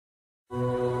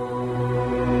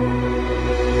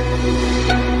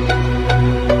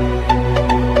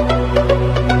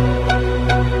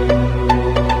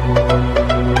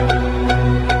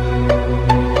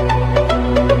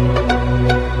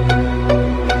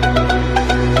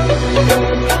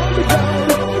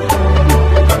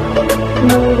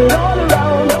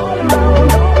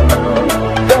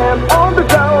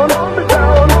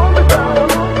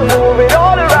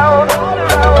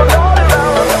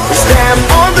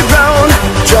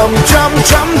Jump, jump,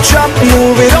 jump, jump,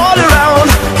 move it all around.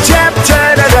 Tap,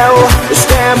 tap, da, da,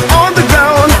 stamp on the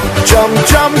ground. Jump,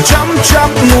 jump, jump,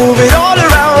 jump, move it all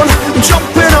around.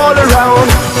 Jumping all around.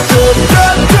 Good,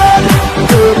 good, good.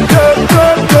 Good, good,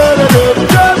 good, good, good,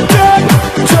 good, good.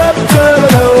 Jump, jump,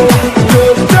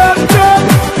 good, good, good.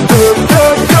 Good,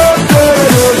 good, good,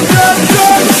 good, good,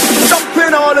 good.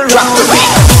 Jumping all around. Drop the beat.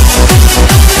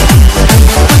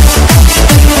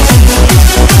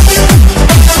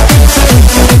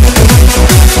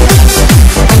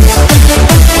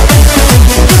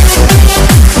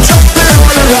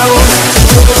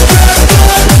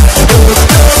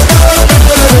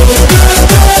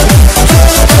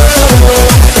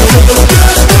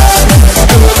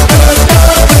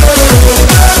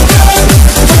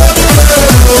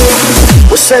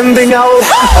 Sending out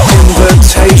an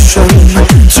invitation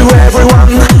to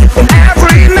everyone in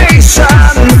every nation.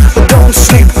 Don't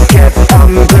sleep, get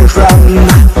on the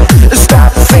run.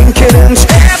 Stop thinking and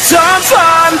have some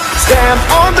fun. Stamp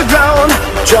on the ground.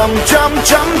 Jump, jump,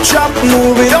 jump, jump,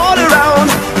 move it all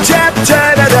around. Tap,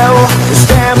 tap, da, da.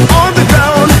 Stamp on the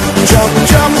ground. Jump,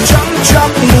 jump, jump,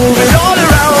 jump, move it all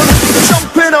around.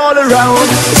 Jumping all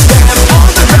around. Stamp on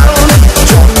the ground.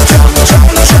 Jump, jump,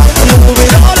 jump, jump, move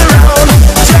it all around.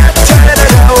 Tap, tap, da,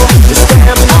 da.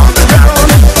 Stamp on the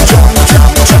ground. Jump,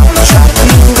 jump, jump, jump,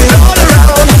 move it all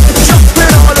around.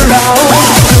 Jumping all around.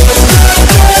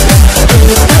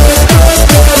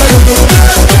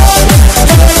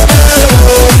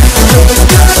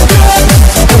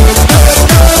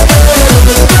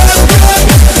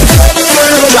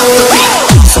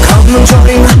 So come and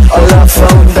join our love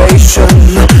foundation.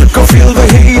 Go feel the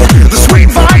heat, the sweet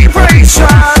vibration.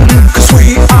 Cause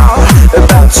we are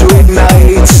about to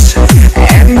ignite,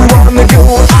 and we wanna go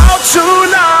out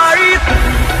tonight.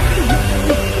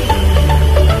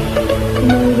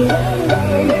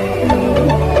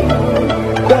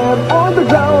 Stand on the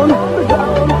ground,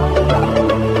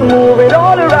 move it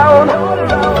all around.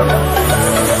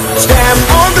 Stand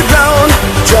on the ground,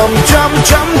 jump, jump,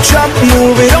 jump, jump,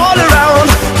 move it all around.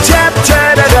 Tap,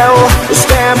 tap, da, da.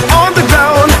 Stand on the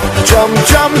ground, jump,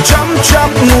 jump, jump,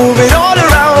 jump, move it all around.